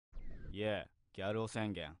Yeah, ギャル男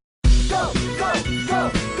宣言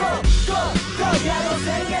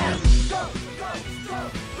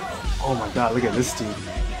Oh my god, look at this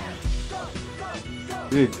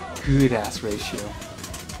dude. Good ass ratio.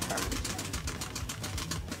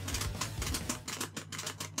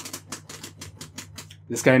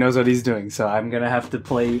 This guy knows what he's doing, so I'm gonna have to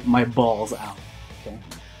play my balls out. Okay.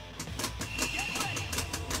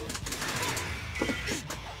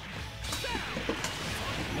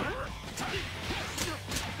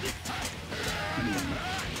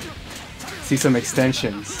 See some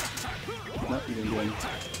extensions. Not even doing.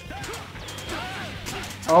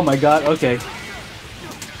 Oh my god, okay.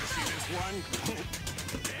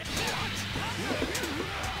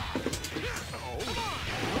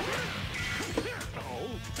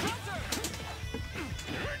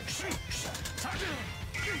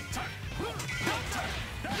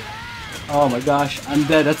 Oh my gosh, I'm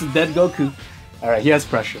dead. That's a dead Goku. Alright, he has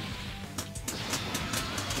pressure.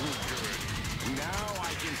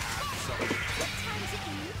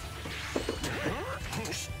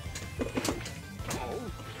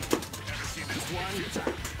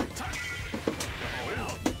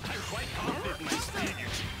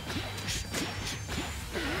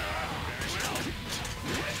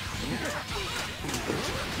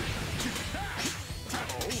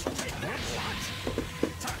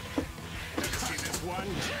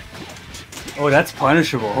 Oh, that's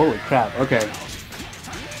punishable. Holy crap. Okay.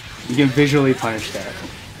 You can visually punish that.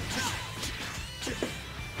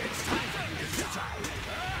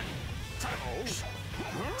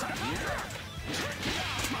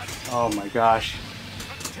 Oh my gosh.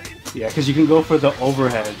 Yeah, because you can go for the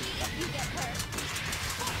overhead.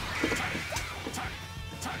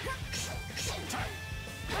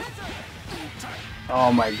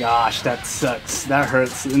 Oh my gosh, that sucks. That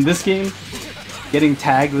hurts. In this game, getting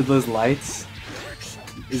tagged with those lights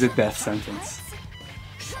is a death sentence.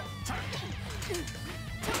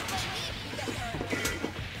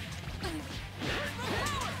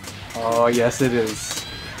 Oh, yes it is.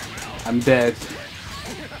 I'm dead.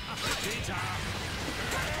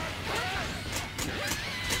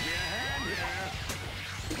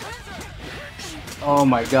 Oh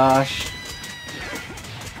my gosh.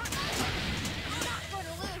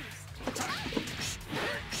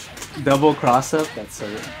 Double cross up? That's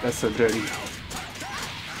so dirty.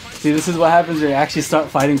 See, this is what happens when you actually start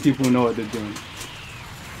fighting people who know what they're doing.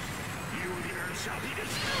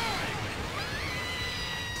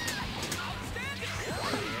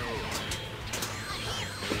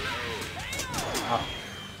 Wow.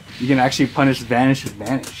 You can actually punish Vanish with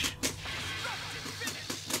Vanish.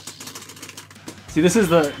 See, this is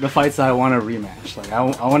the fights that I want to rematch. Like, I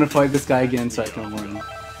want to fight this guy again so I can learn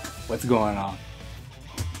what's going on.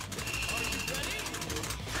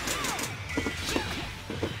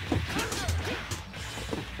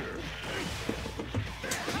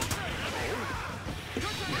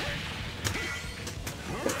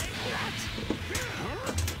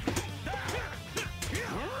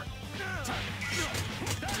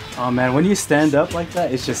 Oh man, when you stand up like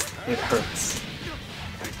that, it hurts.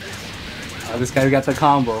 Oh, this guy got the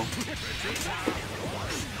combo.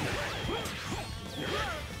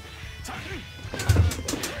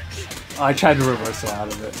 Oh, I tried to reversal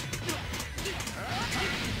out of it.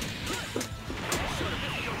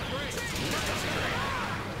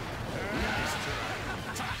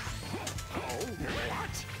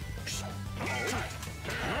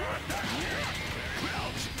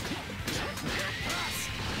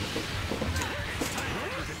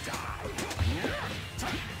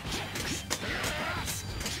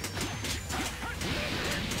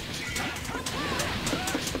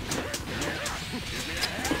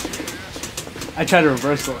 I tried to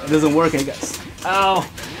reversal. It doesn't work, I guess. Ow!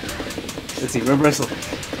 Let's see, reversal.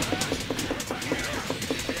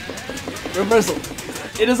 Reversal.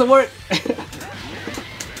 It doesn't work.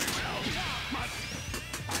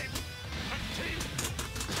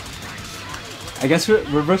 I guess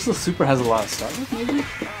reversal super has a lot of stuff, maybe?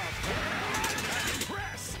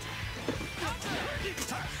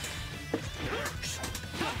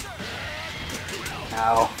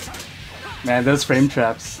 Ow. Man, those frame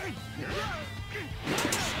traps.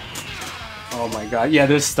 Oh my god, yeah,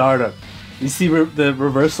 there's startup. You see the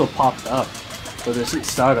reversal popped up, so there's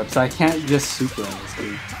startup, so I can't just super on this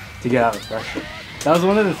dude to get out of pressure. That was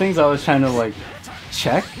one of the things I was trying to like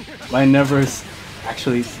check, but I never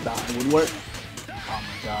actually thought it would work. Oh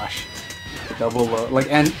my gosh. Double low,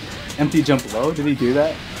 like, and empty jump low, did he do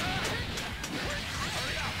that?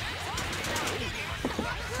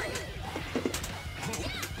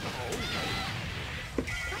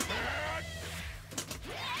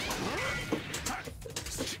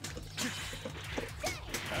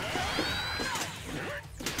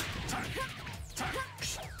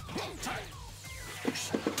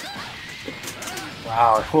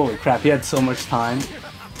 Wow, holy crap, he had so much time.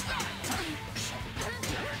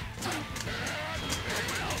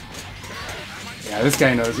 Yeah, this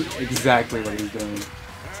guy knows exactly what he's doing.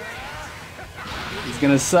 He's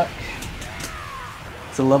gonna suck.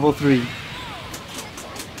 It's a level 3.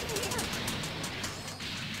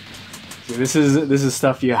 See, this is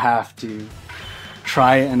stuff you have to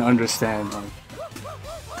try and understand. Like,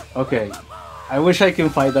 okay, I wish I can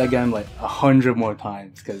fight that game like 100 more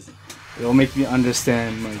times because it'll make me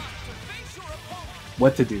understand like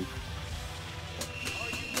what to do.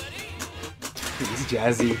 This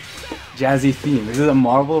jazzy theme. Is this a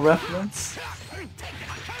Marvel reference?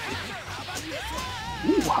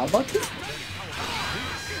 Ooh, how about this?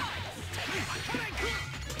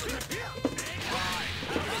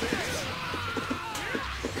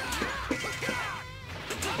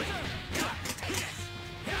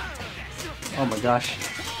 Oh my gosh,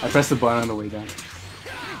 I pressed the button on the way down.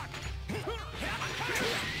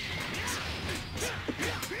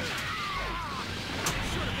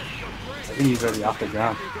 I think he's already off the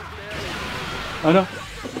ground. Oh no.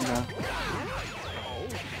 No.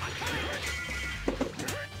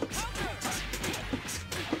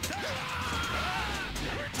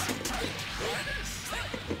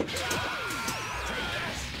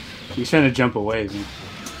 He's trying to jump away, man.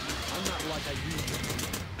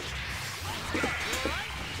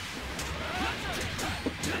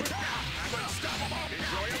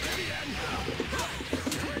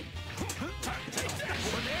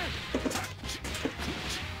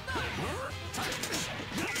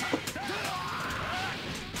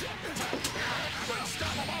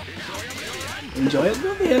 Enjoy it,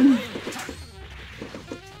 Vivian.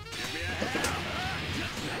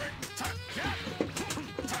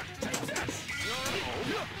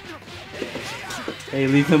 Hey,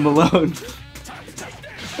 leave him alone.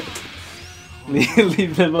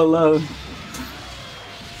 leave him alone.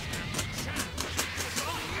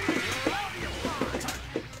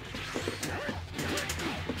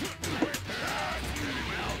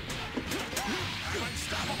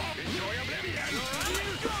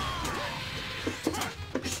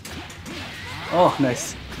 Oh,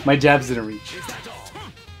 nice. My jabs didn't reach.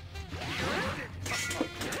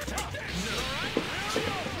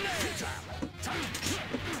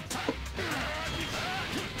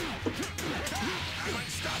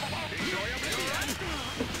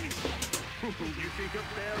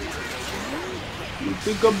 You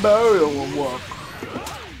think a barrier will work?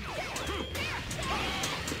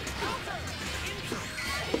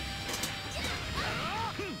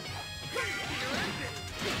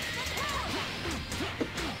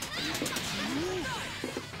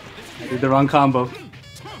 I did the wrong combo.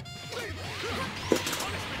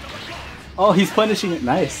 Oh, he's punishing it.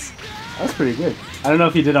 Nice. That was pretty good. I don't know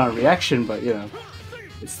if he did on reaction, but you know,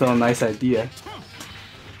 it's still a nice idea.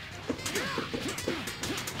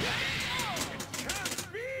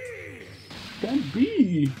 Can't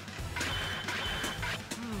be.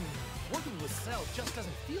 Working with Cell just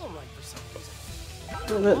doesn't feel right for some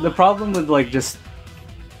reason. The problem with like just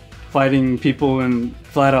fighting people and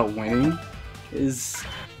flat out winning is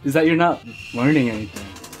that you're not learning anything.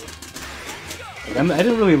 Like, I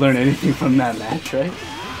didn't really learn anything from that match, right?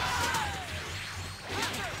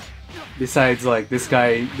 Besides, like, this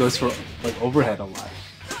guy goes for like overhead a lot.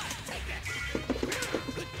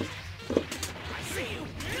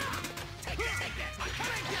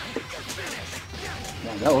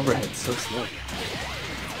 Man, that overhead's so slow.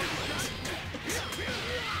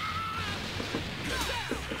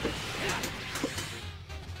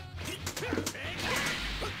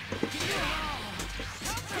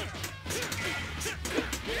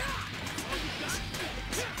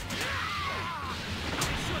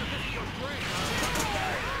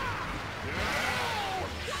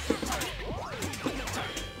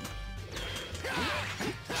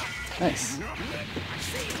 Nice.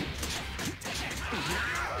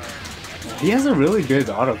 He has a really good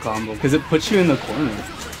auto combo because it puts you in the corner.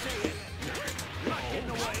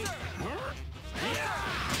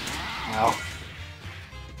 Wow.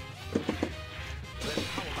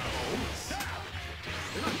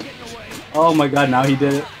 Oh my god, now he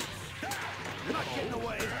did it.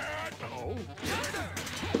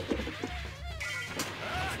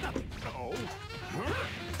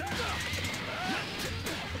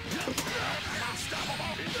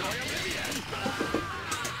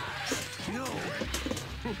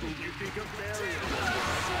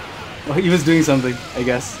 Oh, he was doing something, I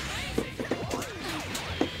guess.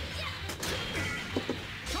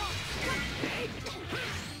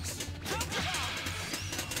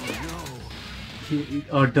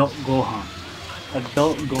 Adult Gohan.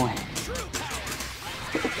 Adult Gohan.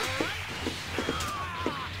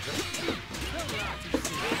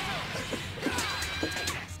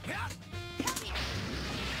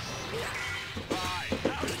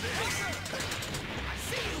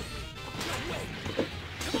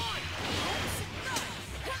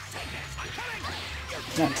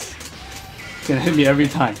 Nice. It's gonna hit me every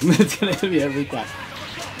time. It's gonna hit me every time.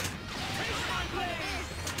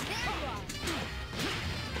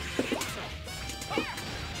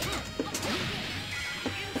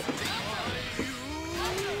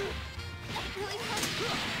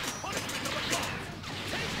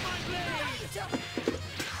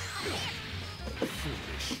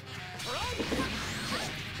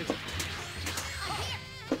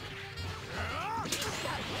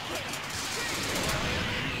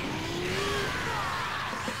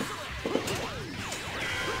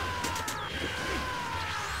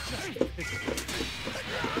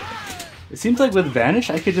 It seems like with Vanish,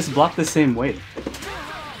 I could just block the same way.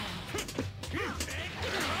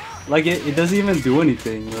 Like, it doesn't even do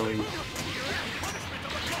anything, really.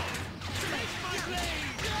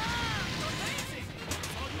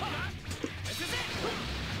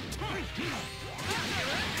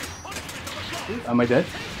 Am I dead?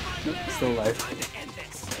 Nope, still alive.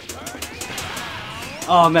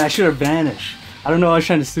 Oh man, I should have Vanished. I don't know, I was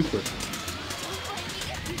trying to super.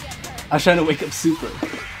 I was trying to wake up super.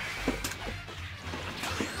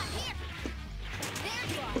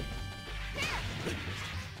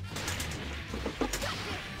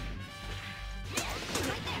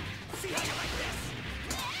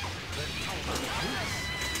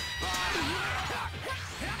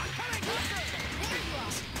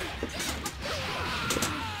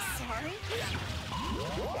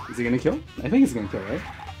 Is he gonna kill? I think he's gonna kill, right?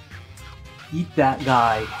 Eat that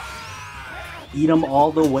guy. Eat him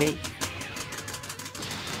all the way.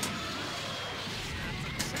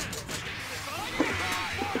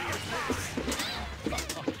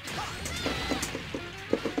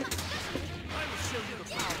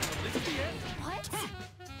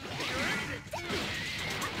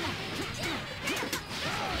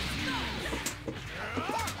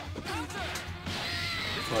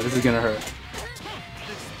 Oh, this is gonna hurt.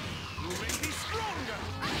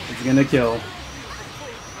 It's gonna kill.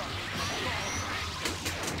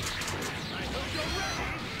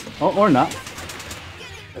 Oh, or not.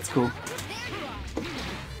 That's cool.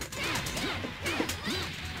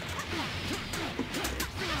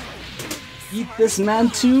 Eat this man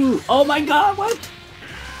too! Oh my god, what?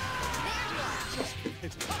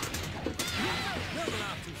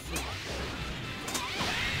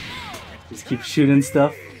 Just keep shooting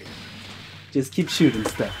stuff. Just keep shooting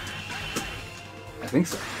stuff. I think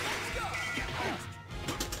so.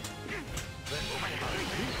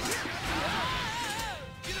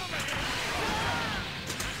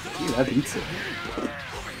 Ooh, that beats it.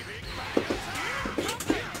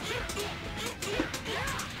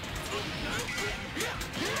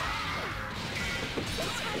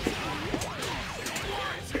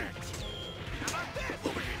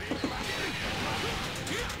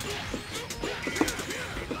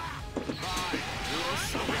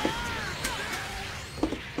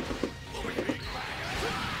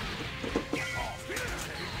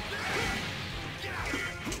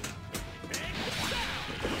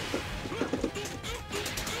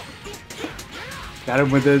 Got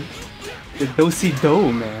him with the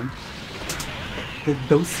do-si-do, man. The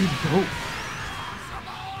do-si-do.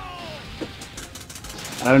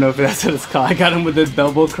 I don't know if that's what it's called. I got him with the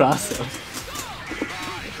double cross-up.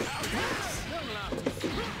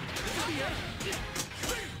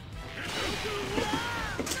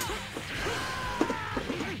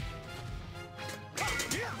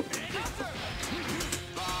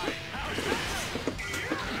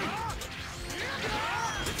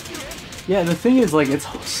 Yeah, the thing is, like, it's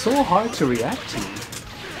so hard to react to.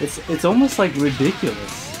 It's almost like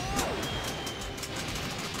ridiculous.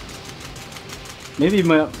 Maybe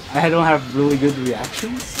I don't have really good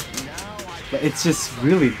reactions, but it's just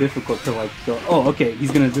really difficult to like go, oh, okay,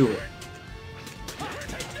 he's gonna do it.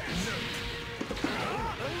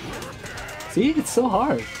 See, it's so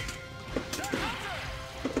hard.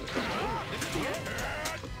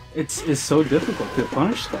 It's so difficult to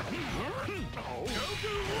punish that.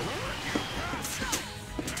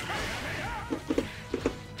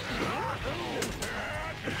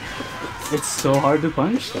 It's so hard to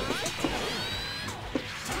punish that.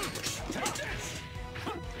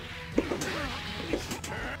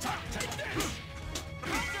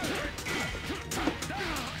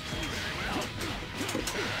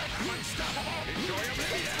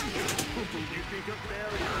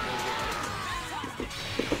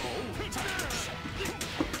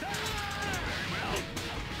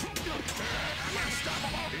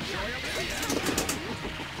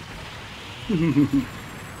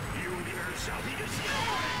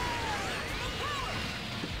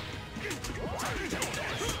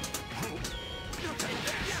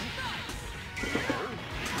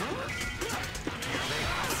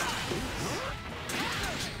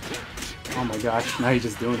 gosh, now he's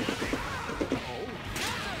just doing it.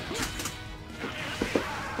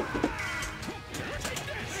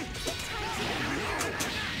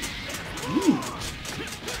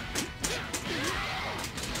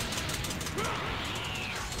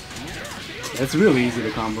 It's really easy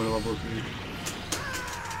to combo to level 3.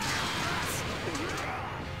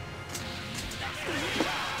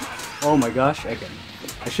 Oh my gosh, okay.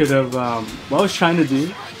 I should have, what I was trying to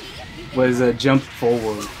do was jump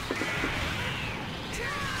forward.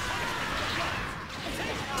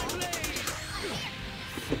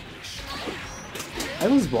 I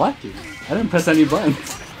was blocking. I didn't press any buttons.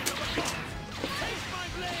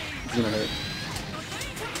 It's gonna hurt.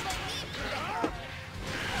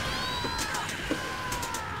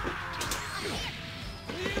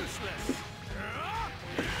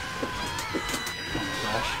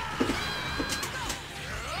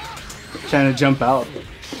 Trying to jump out.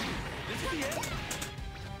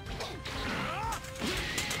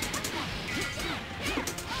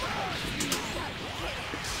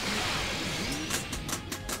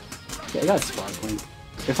 Yeah, I got sparkling.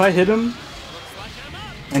 If I hit him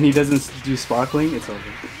and he doesn't do sparkling, it's over.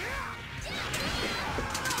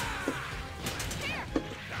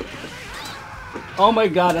 Oh my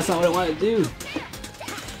god, that's not what I want to do.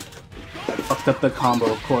 I fucked up the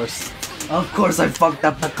combo, of course. Of course I fucked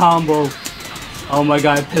up the combo. Oh my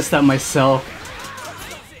god, I pissed at myself.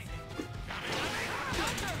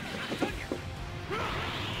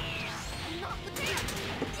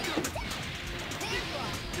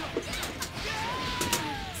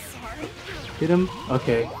 Hit him?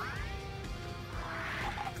 Okay.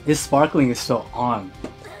 His sparkling is still on.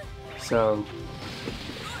 So...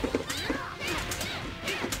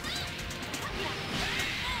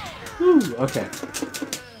 Whew, okay.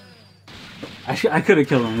 I could have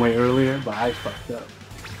killed him way earlier, but I fucked up.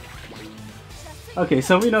 Okay,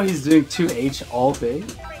 so we know he's doing 2H all day.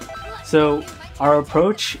 So our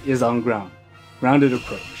approach is on ground. Grounded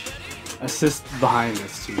approach. Assist behind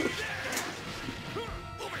us too.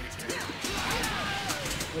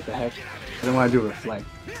 What the heck? I don't want to do reflect.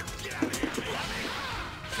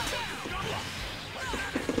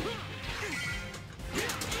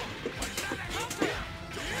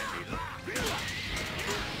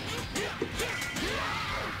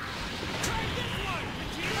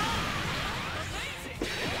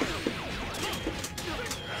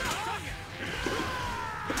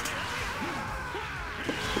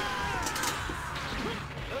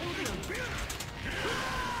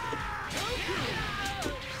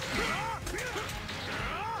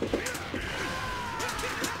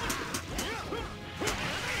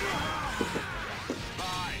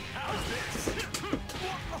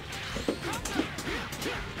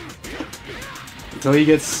 Until he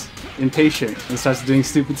gets impatient and starts doing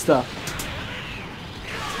stupid stuff.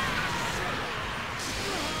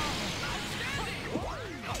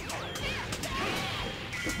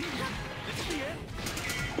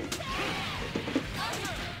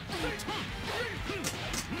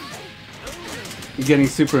 He's getting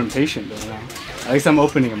super impatient though now. At least I'm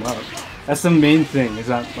opening him up. That's the main thing, is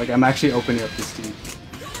that like I'm actually opening up this team.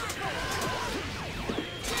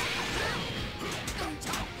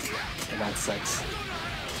 That sucks.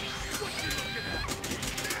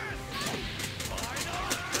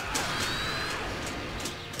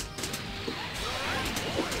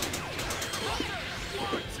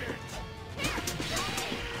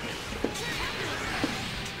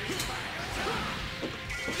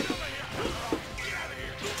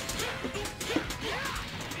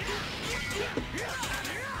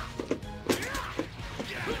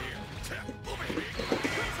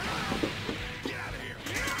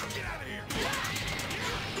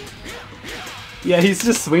 Yeah, he's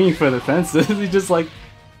just swinging for the fences. He's just like,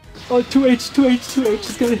 oh, 2H, 2H, 2H,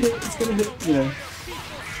 it's gonna hit, it's gonna hit, you know.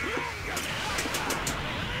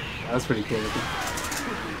 That was pretty cool looking.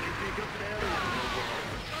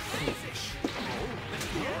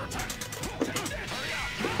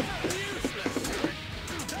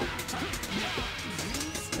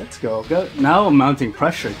 Let's go. Now I'm mounting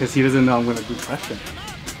pressure because he doesn't know I'm gonna do pressure.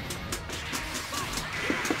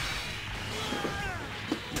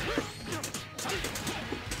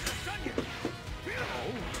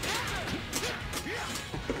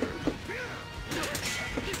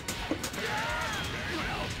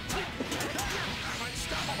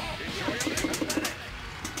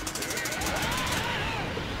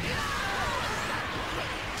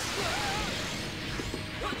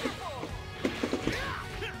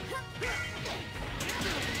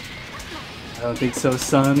 I don't think so,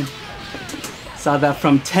 son. Saw that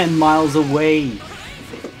from 10 miles away.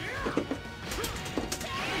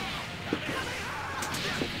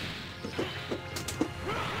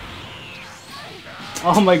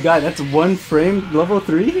 Oh my god, that's 1 frame level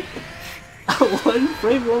 3? 1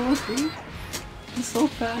 frame level 3? It's so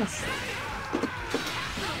fast.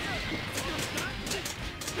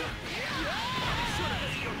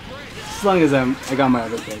 As long as I got my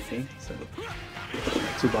other character, so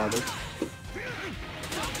not too bothered.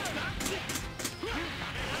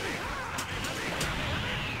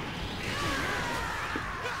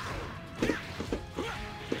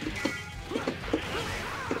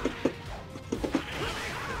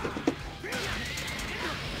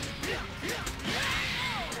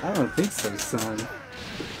 I don't think so, son.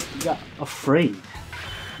 You got afraid.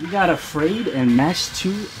 You got afraid and match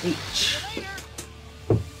 2H.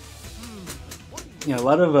 Yeah, a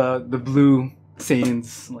lot of the blue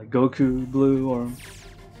Saiyans, like Goku Blue or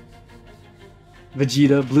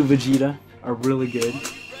Vegeta, Blue Vegeta, are really good.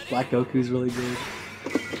 Black Goku's really good.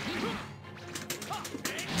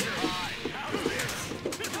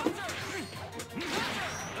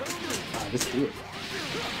 Just do it.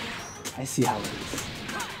 I see how it is.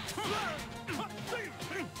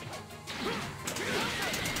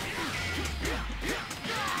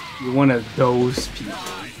 You're one of those people.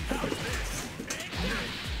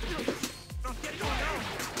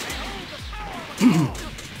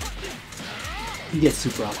 He gets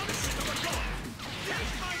super off this.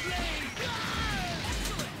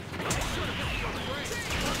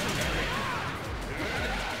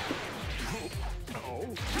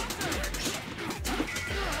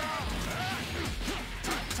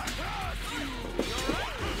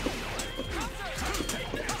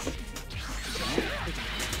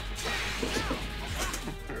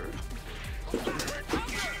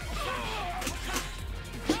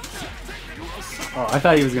 Oh, I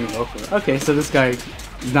thought he was gonna go for it. Okay, so this guy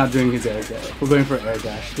is not doing his air dash. We're going for air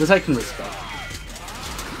dash. This I can respect.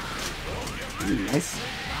 Ooh, nice,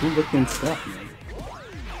 cool looking stuff, man.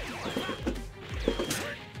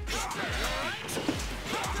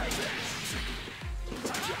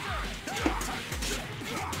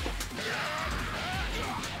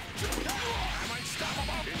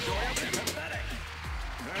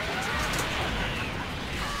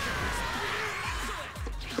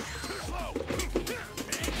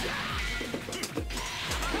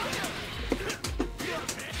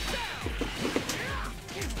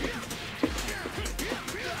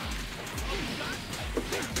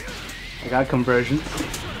 I got conversions.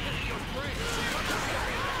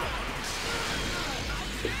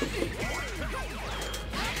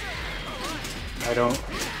 I don't.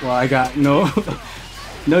 Well, I got no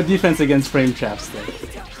no defense against frame traps though.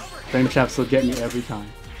 Frame traps will get me every time.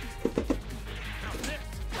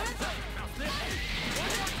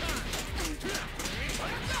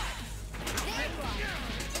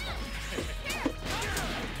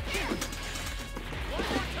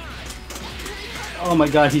 Oh my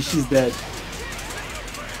god, she's dead.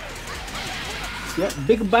 Yep,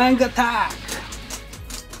 big bang attack!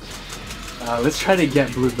 Let's try to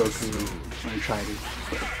get Blue Goku and try to.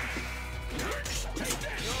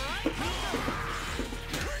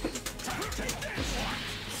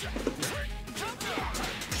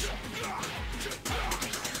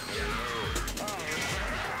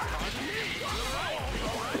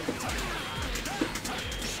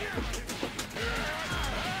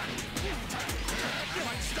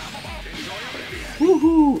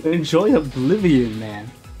 Woohoo! Enjoy Oblivion,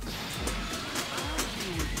 man.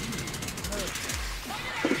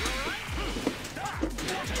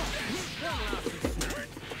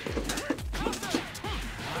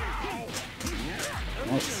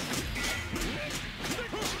 Nice.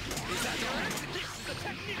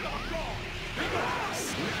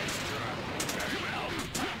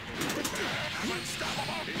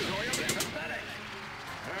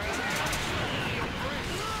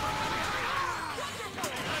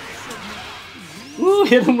 Ooh,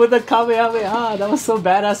 hit him with a Kamehameha! That was so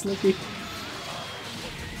badass looking.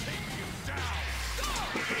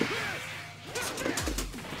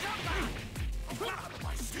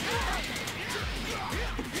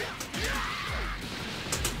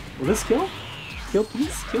 Will this kill? Kill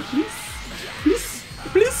please? Kill please? Please?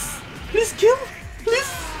 Please? Please kill?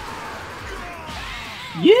 Please?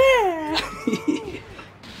 Yeah!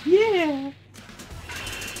 Yeah!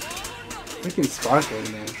 Freaking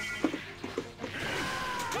sparkling, man.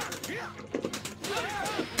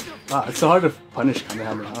 Wow, it's so hard to punish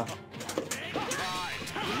Kamehameha.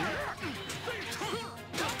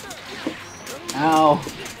 Ow!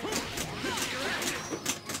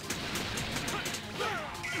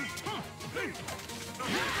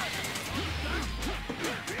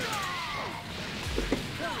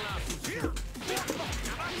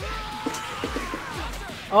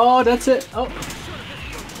 Oh, that's it! Oh!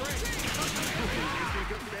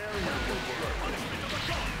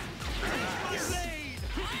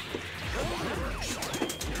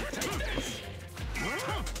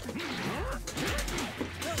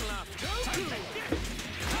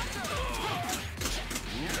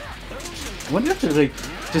 I wonder if they're like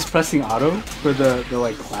just pressing auto for the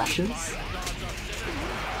like clashes.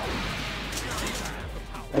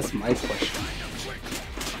 That's my question.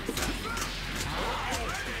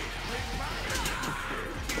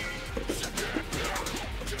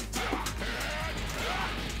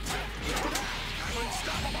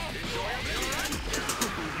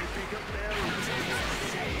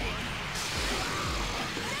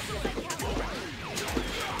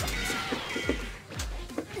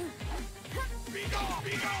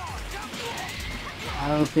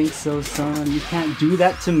 I don't think so, son. You can't do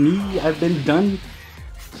that to me. I've been done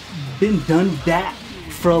that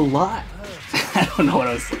for a lot. I don't know what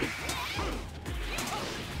I was saying.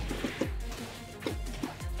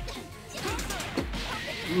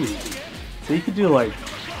 Ooh. So you could do like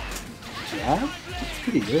jab? That's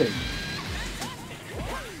pretty good.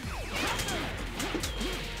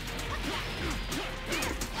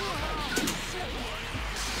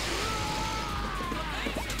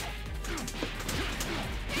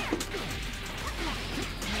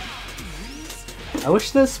 I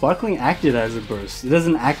wish the sparkling acted as a burst. It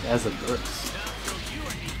doesn't act as a burst.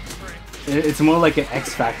 It's more like an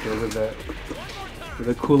X Factor with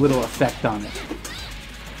a cool little effect on it.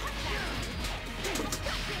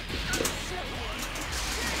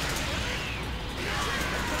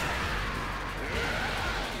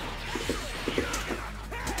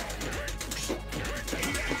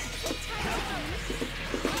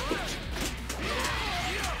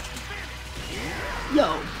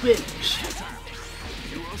 Yo, bitch!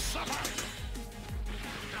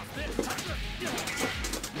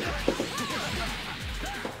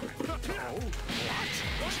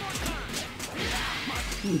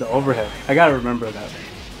 The overhead. I gotta remember that.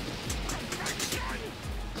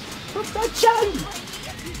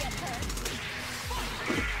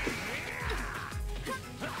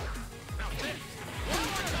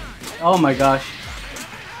 Oh my gosh.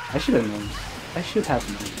 I should have known. I should have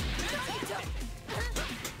known.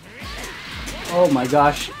 Oh my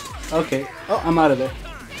gosh. Okay. Oh, I'm out of there.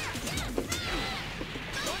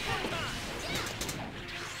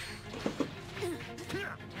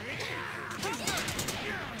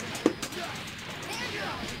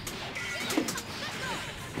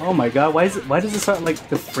 Oh my god, why does it start like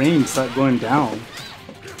the frame start going down?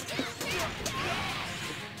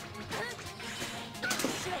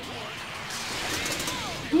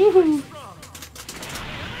 Woohoo!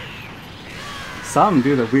 Saw him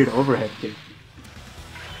do the weird overhead kick.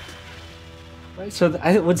 Right, so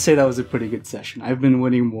I would say that was a pretty good session. I've been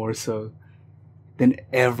winning more so than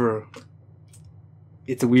ever.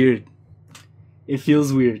 It's weird. It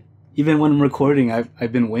feels weird. Even when I'm recording,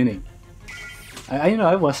 I've been winning. I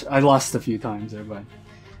lost a few times there, but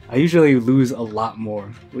I usually lose a lot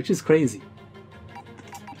more, which is crazy.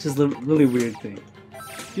 Which is a really weird thing.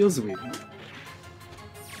 Feels weird.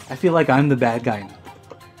 I feel like I'm the bad guy now.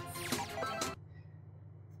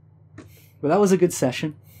 But that was a good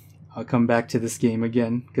session. I'll come back to this game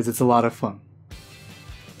again because it's a lot of fun.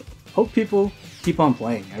 Hope people keep on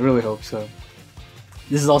playing. I really hope so.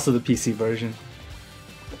 This is also the PC version.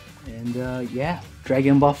 And yeah,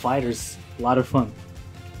 Dragonball FighterZ. A lot of fun.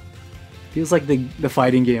 Feels like the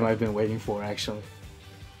fighting game I've been waiting for, actually.